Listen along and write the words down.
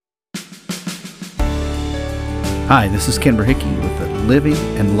Hi, this is Ken Berhickey with the Living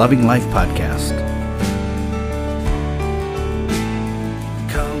and Loving Life podcast.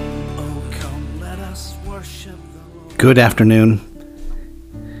 Come, oh come, let us worship the Lord. Good afternoon.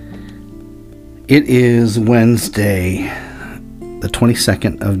 It is Wednesday, the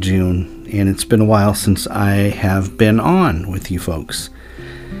 22nd of June, and it's been a while since I have been on with you folks.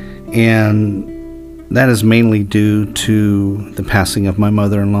 And that is mainly due to the passing of my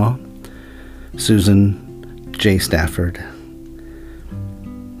mother-in-law, Susan J. Stafford.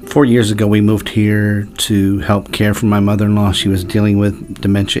 4 years ago, we moved here to help care for my mother-in-law. She was dealing with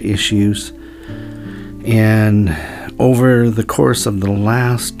dementia issues. And over the course of the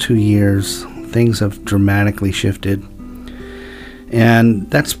last 2 years, things have dramatically shifted. And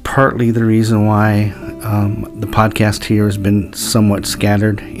that's partly the reason why the podcast here has been somewhat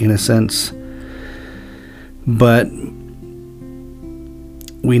scattered in a sense. But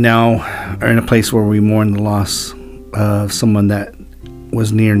we now are in a place where we mourn the loss of someone that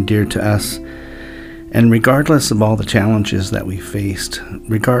was near and dear to us. And regardless of all the challenges that we faced,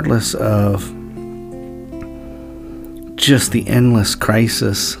 regardless of just the endless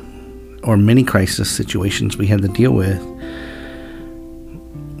crisis or many crisis situations we had to deal with,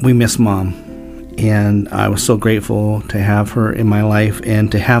 we miss Mom. And I was so grateful to have her in my life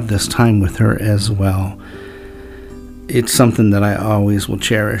and to have this time with her as well. It's something that I always will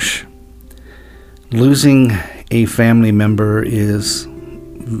cherish. Losing a family member is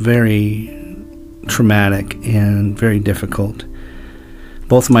very traumatic and very difficult.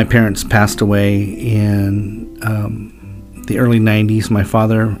 Both of my parents passed away in the early 90s. My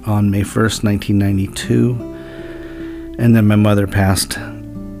father on May 1st, 1992. And then my mother passed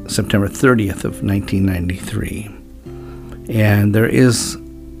September 30th of 1993. And there is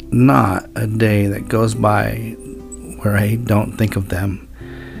not a day that goes by where I don't think of them.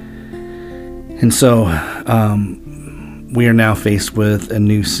 And so we are now faced with a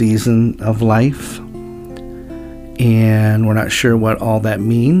new season of life, and we're not sure what all that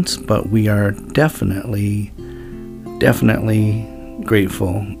means, but we are definitely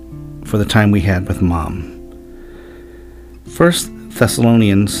grateful for the time we had with Mom. 1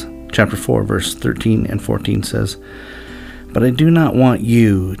 Thessalonians chapter 4, verse 13 and 14 says, "But I do not want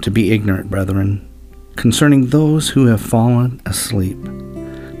you to be ignorant, brethren, concerning those who have fallen asleep,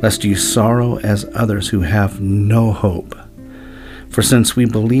 lest you sorrow as others who have no hope. For since we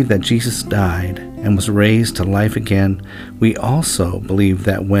believe that Jesus died and was raised to life again, we also believe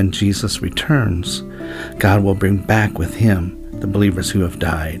that when Jesus returns, God will bring back with him the believers who have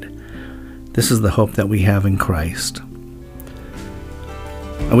died. This is the hope that we have in Christ."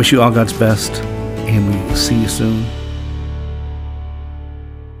 I wish you all God's best, and we will see you soon.